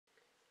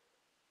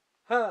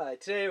Hi,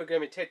 today we're going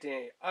to be taking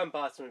an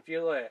unboxing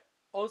review at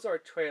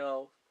Ozark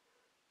Trail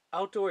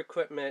outdoor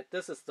equipment.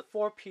 This is the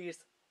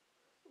 4-piece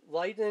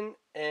lighting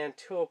and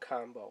tool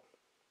combo.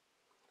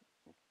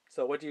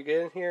 So what do you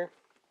get in here?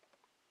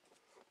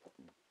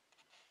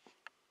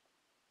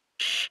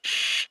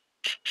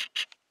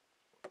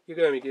 You're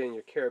going to be getting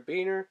your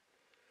carabiner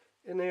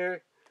in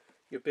there,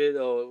 your bit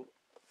of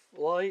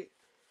light,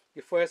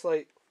 your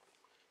flashlight,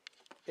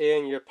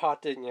 and your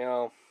potted,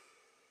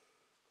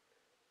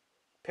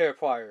 pair of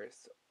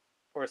pliers.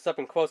 Or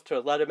something close to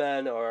a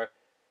Leatherman or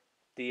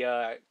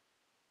the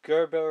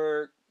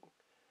Gerber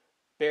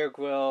Bear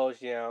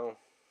Grylls,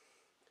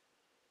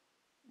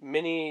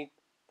 mini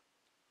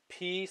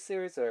P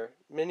series or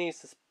mini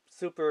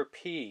super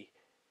P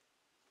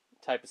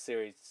type of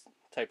series,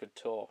 type of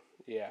tool.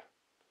 Yeah.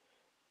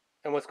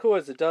 And what's cool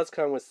is it does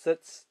come with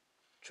 6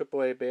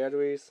 AAA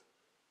batteries.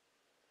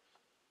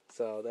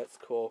 So that's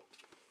cool.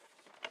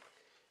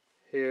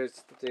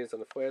 Here's the things on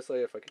the flashlight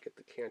if I could get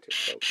the can to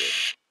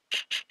focus.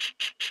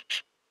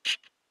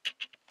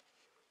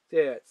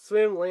 Yeah,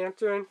 swim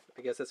lantern.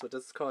 I guess that's what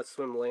this is called,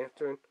 swim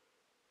lantern.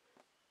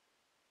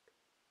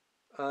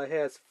 It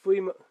has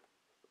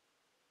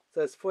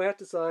says flat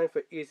design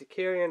for easy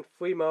carrying,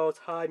 free modes,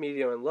 high,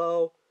 medium, and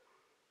low.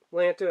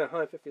 Lantern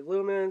 150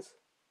 lumens.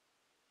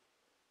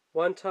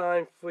 One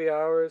time, 3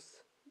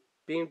 hours.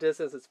 Beam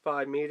distance is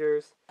 5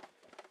 meters.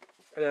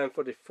 And then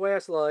for the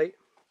flashlight,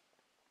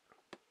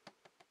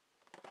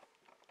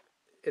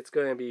 it's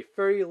going to be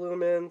 30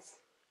 lumens,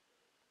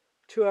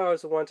 2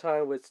 hours of one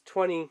time with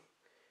 20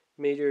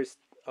 meters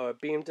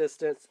beam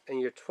distance,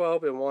 and your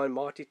 12-in-1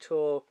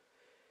 multi-tool.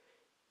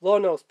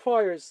 Low-nose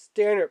pliers,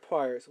 standard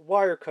pliers,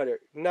 wire cutter,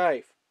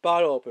 knife,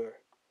 bottle opener,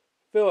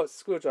 Phillips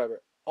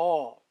screwdriver,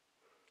 awl,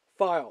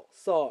 file,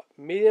 saw,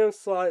 medium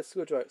slide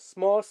screwdriver,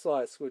 small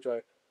slide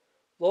screwdriver,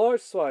 large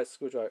slide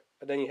screwdriver,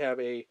 and then you have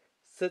a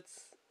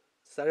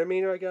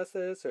 6cm, I guess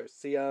that is, or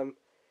cm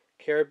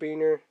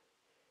carabiner,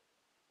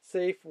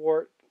 safe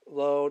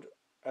workload,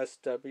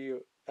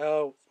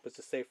 SWL, which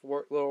is safe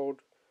workload,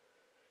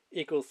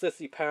 equals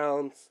 60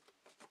 pounds.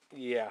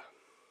 Yeah.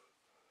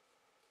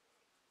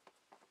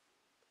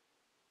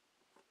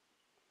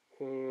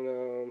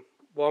 And,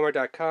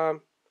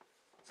 Walmart.com.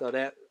 So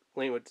that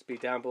link would be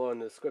down below in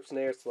the description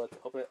there. So let's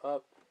open it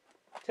up,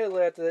 take a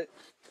look at it,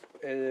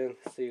 and then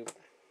see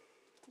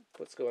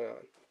what's going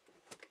on.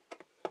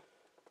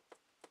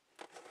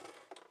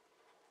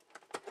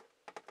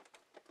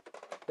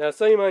 Now,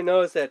 some of you might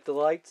notice that the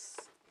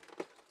lights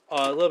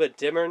are a little bit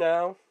dimmer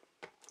now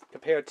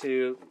compared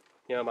to,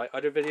 my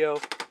other video.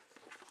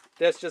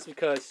 That's just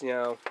because,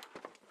 I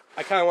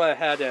kind of went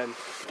ahead and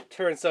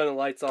turned some of the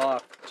lights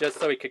off just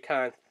so we could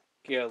kind of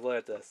get a look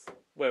at this.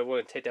 Where it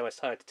wouldn't take that much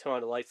time to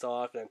turn the lights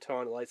off and then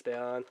turn the lights back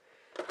on.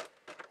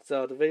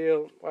 So the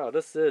video, wow,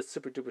 this is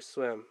super duper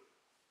swim.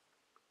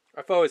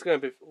 I thought it was going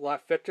to be a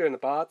lot fitter in the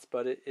box,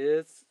 but it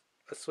is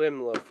a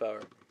swim little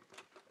fella.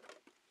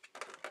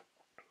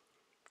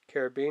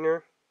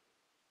 Carabiner.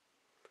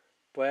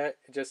 But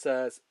it just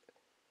says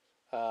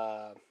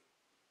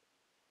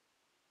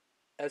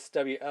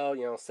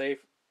SWL,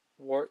 safe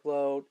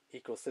workload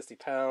equals 60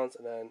 pounds,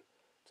 and then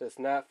just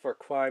not for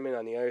climbing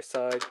on the other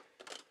side.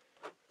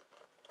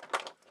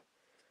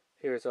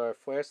 Here's our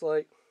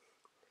flashlight.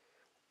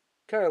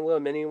 Kind of a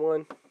little mini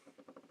one.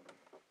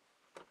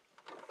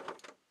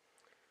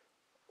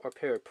 Our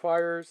pair of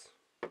pliers.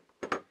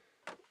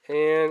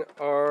 And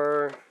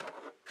our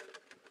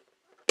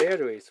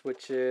batteries,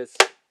 which is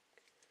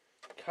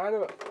kind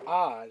of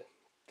odd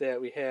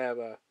that we have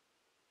a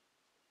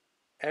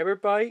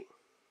Everbite.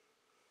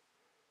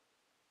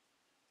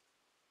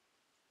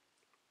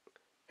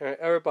 And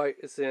Everbite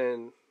is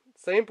in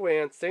same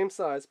brand, same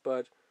size,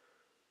 but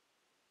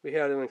we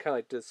have them in kind of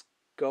like this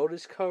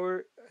goldish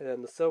color and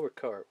then the silver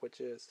color, which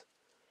is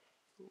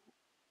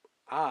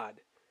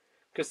odd.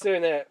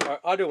 Considering that our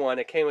other one,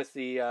 it came with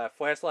the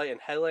flashlight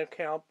and headlamp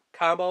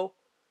combo,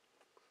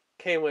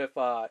 came with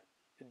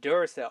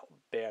Duracell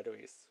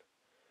batteries.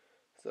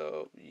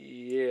 So,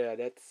 yeah,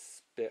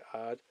 that's a bit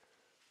odd.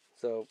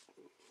 So,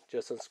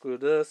 just unscrew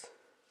this,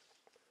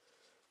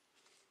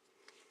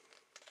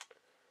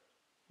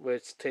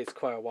 which takes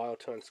quite a while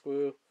to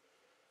unscrew.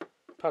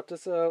 Pop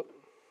this out.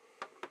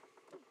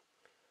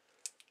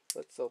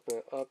 Let's open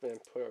it up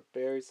and put our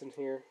berries in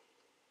here.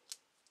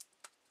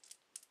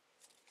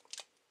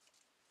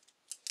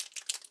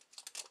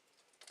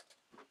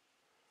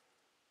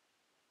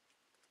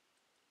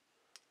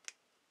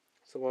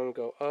 So one will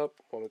go up,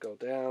 one will go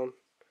down,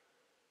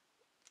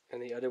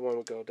 and the other one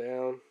will go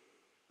down.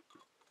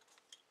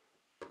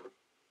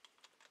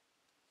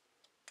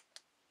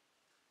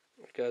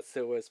 I guess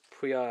it was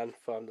pre-on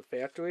from the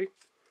factory.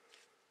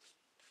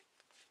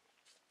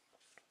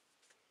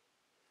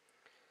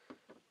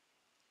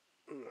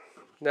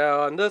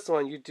 Now on this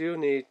one, you do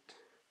need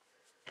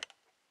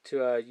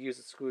to use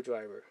a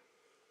screwdriver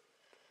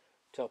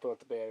to open up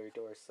the battery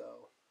door.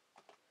 So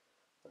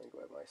let me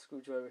grab my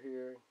screwdriver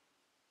here.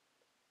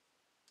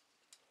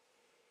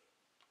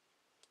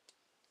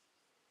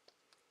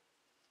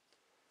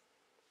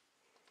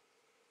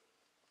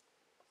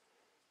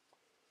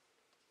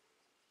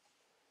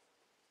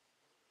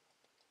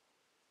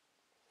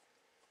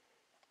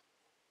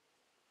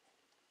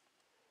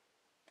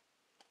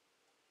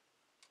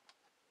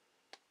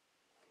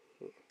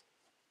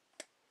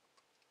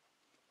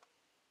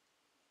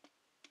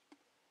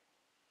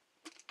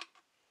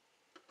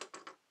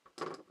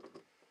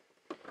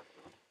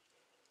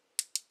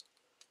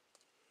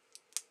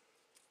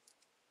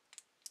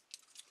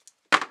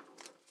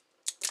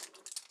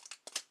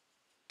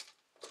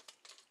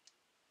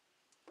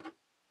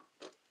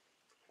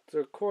 So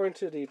according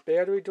to the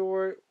battery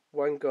door,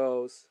 one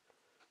goes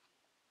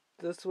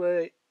this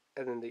way,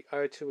 and then the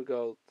other two would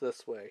go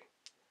this way.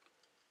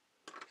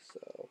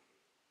 So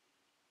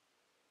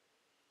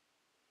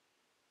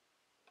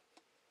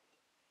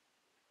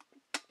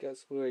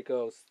guess where it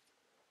goes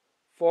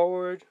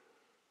forward,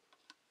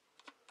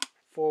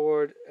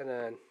 and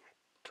then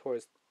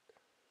towards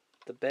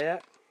the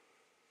back.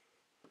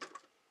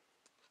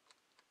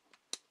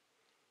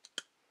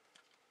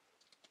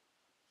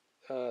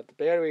 The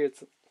battery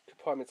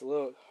compartment's a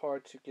little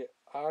hard to get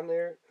on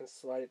there and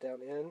slide it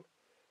down in.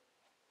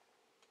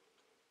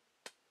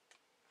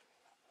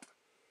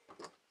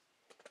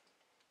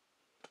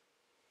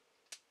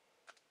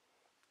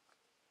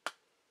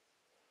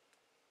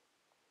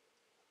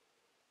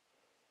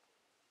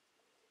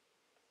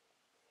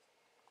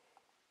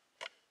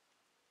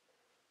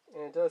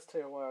 And it does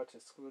take a while to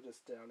screw this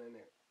down in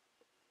there.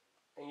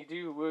 And you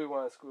do really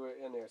want to screw it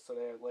in there so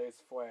that it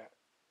lays flat.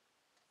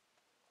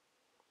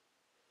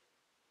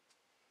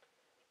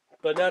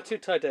 But not too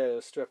tight that it'll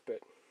strip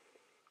it.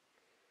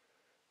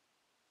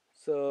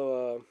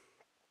 So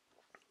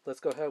let's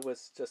go ahead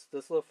with just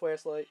this little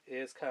flashlight. It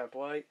is kind of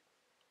bright.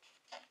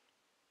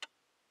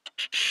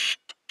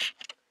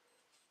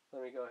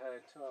 Let me go ahead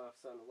and turn off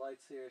some of the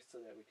lights here so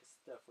that we can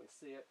definitely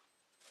see it.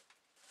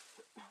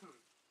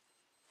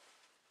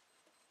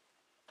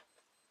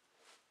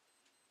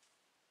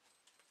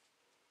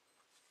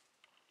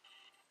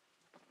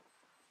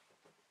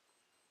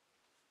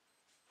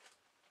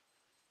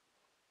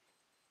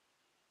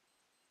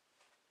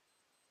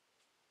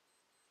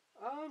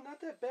 Not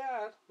that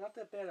bad. Not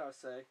that bad, I would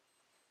say.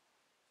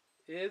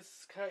 It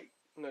is kind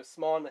of,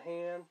 small in the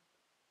hand.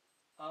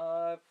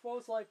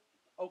 Flows like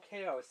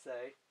okay, I would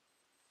say.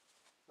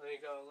 Let me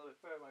go a little bit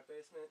further in my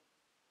basement.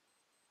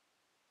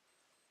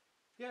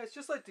 Yeah, it's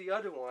just like the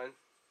other one.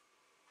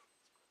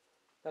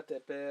 Not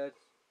that bad.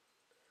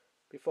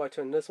 Before I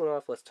turn this one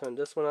off, let's turn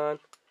this one on.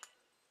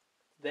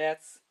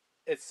 It's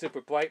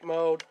super bright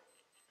mode.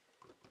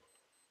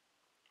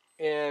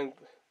 And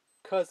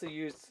because they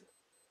use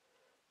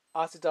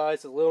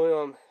oxidized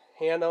aluminum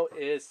handle,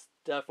 it is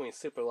definitely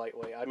super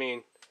lightweight. I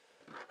mean,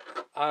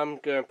 I'm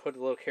going to put a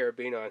little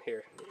carabiner on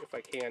here if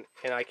I can,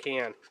 and I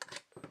can.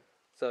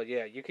 So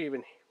yeah, you can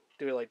even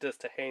do it like this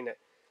to hang it.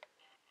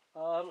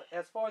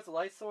 As far as the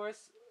light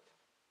source,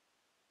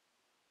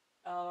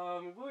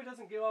 it really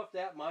doesn't give off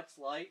that much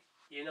light.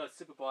 You know, it's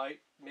super bright.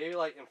 Maybe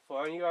like in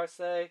front of you, I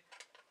say.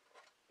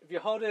 If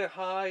you're holding it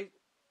high,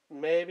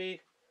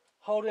 maybe.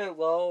 Holding it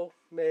low,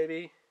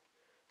 maybe.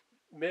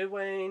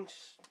 Mid-range,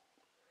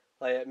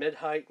 like at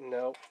mid-height,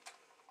 no.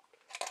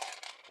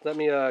 Let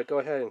me go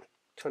ahead and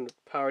turn the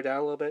power down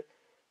a little bit.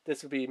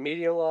 This would be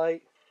medium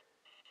light.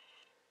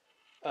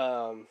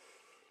 You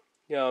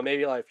know,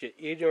 maybe like if you're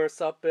eating or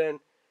something,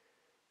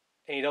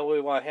 and you don't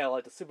really want to have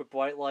like the super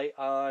bright light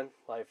on,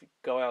 like if you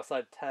go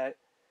outside the tent,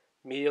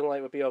 medium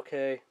light would be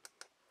okay.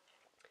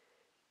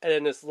 And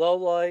then this low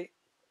light,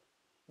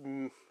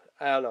 I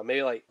don't know,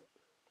 maybe like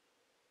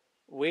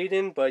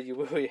weeding, but you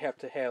really have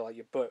to have like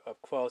your butt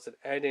up close, and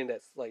anything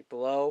that's like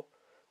below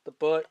the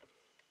butt,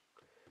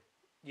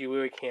 you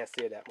really can't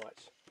see it that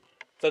much.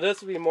 So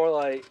this would be more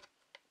like,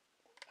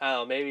 I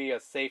don't know, maybe a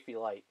safety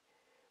light.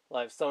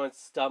 Like if someone's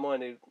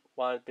stumbling, they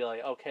want to be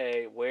like,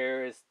 okay,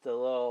 where is the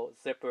little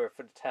zipper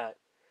for the tent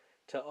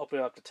to open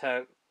up the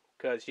tent?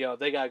 Because, you know,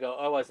 they gotta go.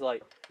 Otherwise,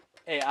 like,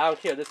 hey, I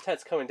don't care, this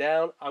tent's coming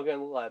down, I'm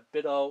gonna look like a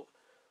big old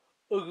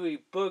ugly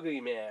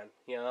boogly man,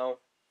 you know,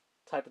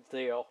 type of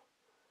deal.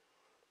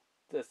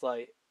 Just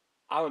like,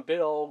 I'm a big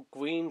old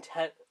green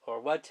tent or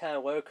red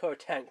tent, whatever color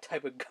tent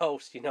type of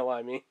ghost, you know what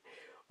I mean?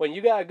 When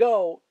you gotta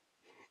go,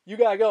 you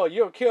gotta go.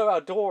 You don't care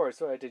about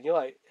doors, right? And you're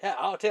like, yeah,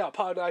 I'll take a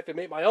pocket knife and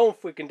make my own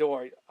freaking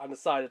door on the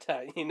side of the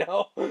tent, you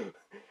know?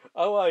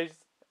 Otherwise,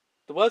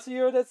 the rest of the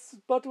year that's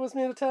about to was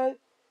me in the tent,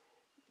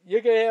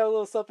 you're gonna have a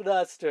little something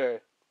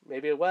extra.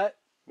 Maybe a wet,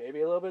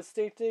 maybe a little bit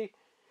stinky.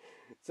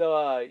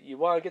 So, you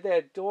want to get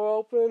that door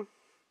open?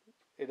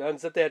 It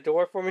unzip that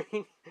door for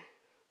me.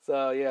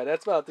 So, yeah,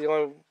 that's about the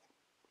only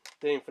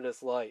thing for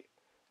this light.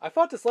 I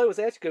thought this light was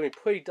actually gonna be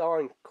pretty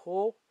darn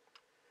cool.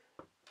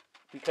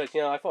 Because,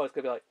 you know, I thought it was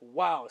going to be like,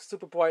 wow,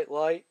 super bright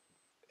light.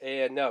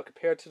 And no,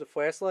 compared to the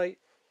flashlight,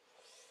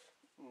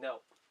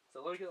 no.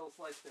 So let me get those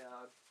lights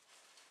down.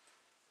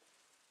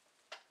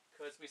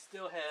 Because we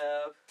still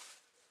have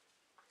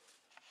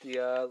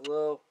the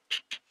little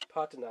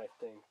pocket knife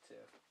thing too.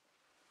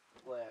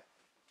 Well,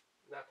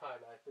 not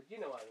pocket knife, but you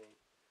know what I mean.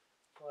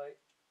 Like,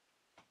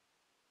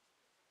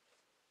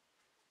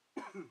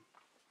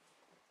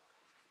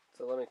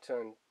 so let me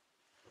turn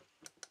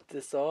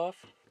this off.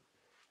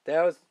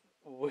 That was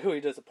really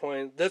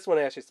disappointing. This one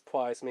actually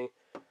surprised me.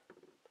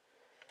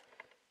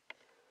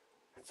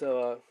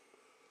 So,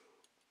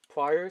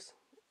 pliers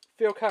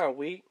feel kind of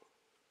weak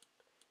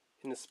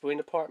in the spring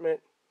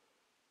department.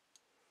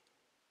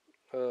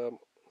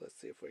 Let's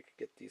see if we can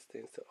get these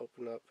things to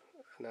open up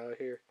and out of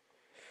here.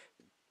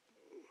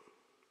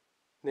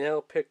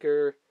 Nail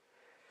picker,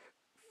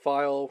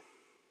 file.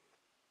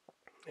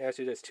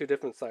 Actually, there's two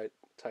different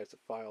types of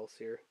files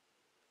here.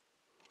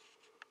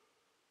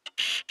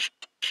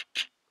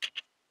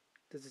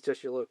 This is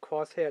just your little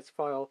crosshatch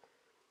file.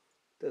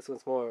 This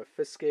one's more of a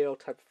fish scale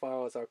type of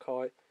file, as I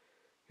call it.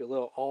 Your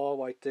little awl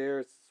right there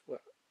is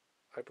what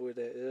I believe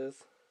that is.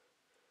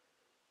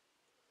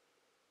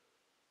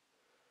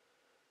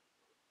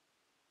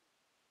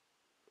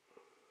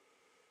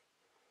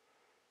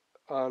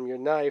 Your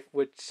knife,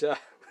 which I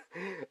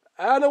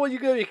don't know what you're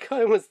gonna be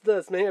cutting with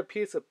this. Maybe a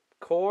piece of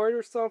cord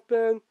or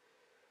something.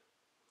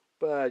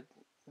 But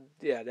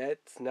yeah,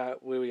 that's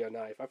not really a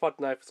knife. I thought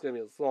the knife was gonna be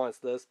as long as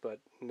this, but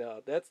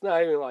no, that's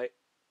not even like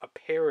a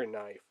paring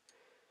knife.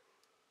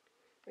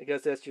 I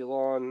guess that's your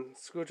long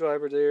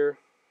screwdriver there.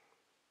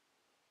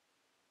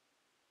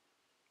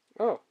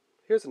 Oh,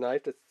 here's a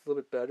knife that's a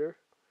little bit better.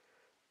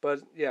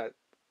 But yeah,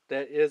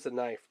 that is a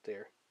knife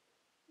there.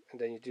 And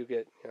then you do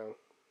get,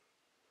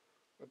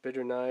 a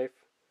bigger knife.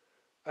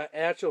 An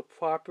actual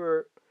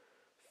proper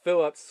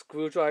Phillips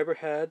screwdriver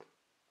head,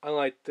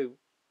 unlike the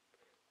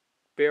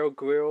Bear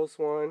Grylls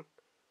one.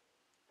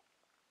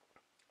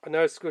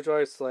 Another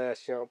screwdriver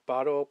slash,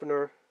 bottle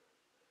opener.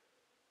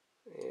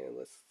 And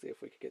let's see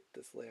if we can get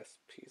this last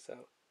piece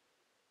out.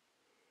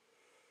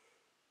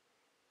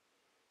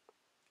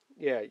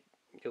 Yeah,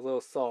 your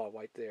little saw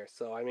right there.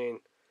 So, I mean,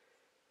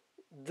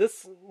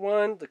 this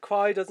one, the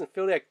quality doesn't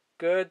feel that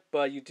good,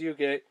 but you do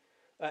get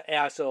an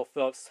actual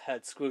Phillips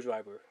head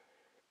screwdriver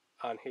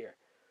on here.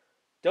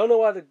 Don't know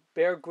why the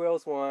Bear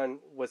Grylls one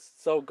was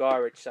so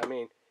garbage. I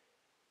mean,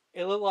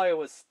 it looked like it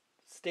was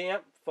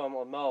stamped from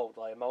a mold,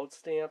 like a mold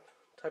stamp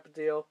type of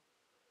deal.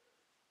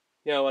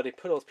 Where they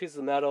put those pieces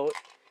of metal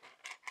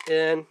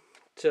in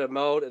to a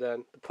mold and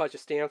then the puncher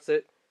stamps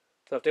it.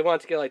 So if they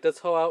wanted to get like this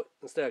hole out,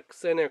 instead of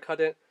sitting there and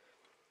cutting it,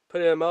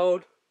 put it in a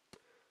mold,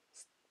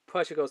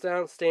 pressure goes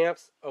down,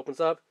 stamps,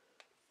 opens up.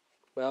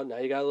 Well, now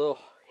you got a little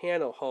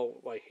handle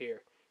hole right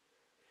here.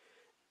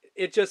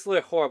 It just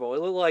looked horrible.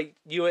 It looked like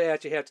you would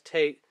actually have to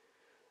take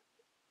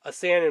a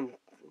sanding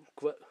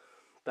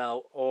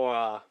belt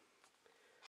or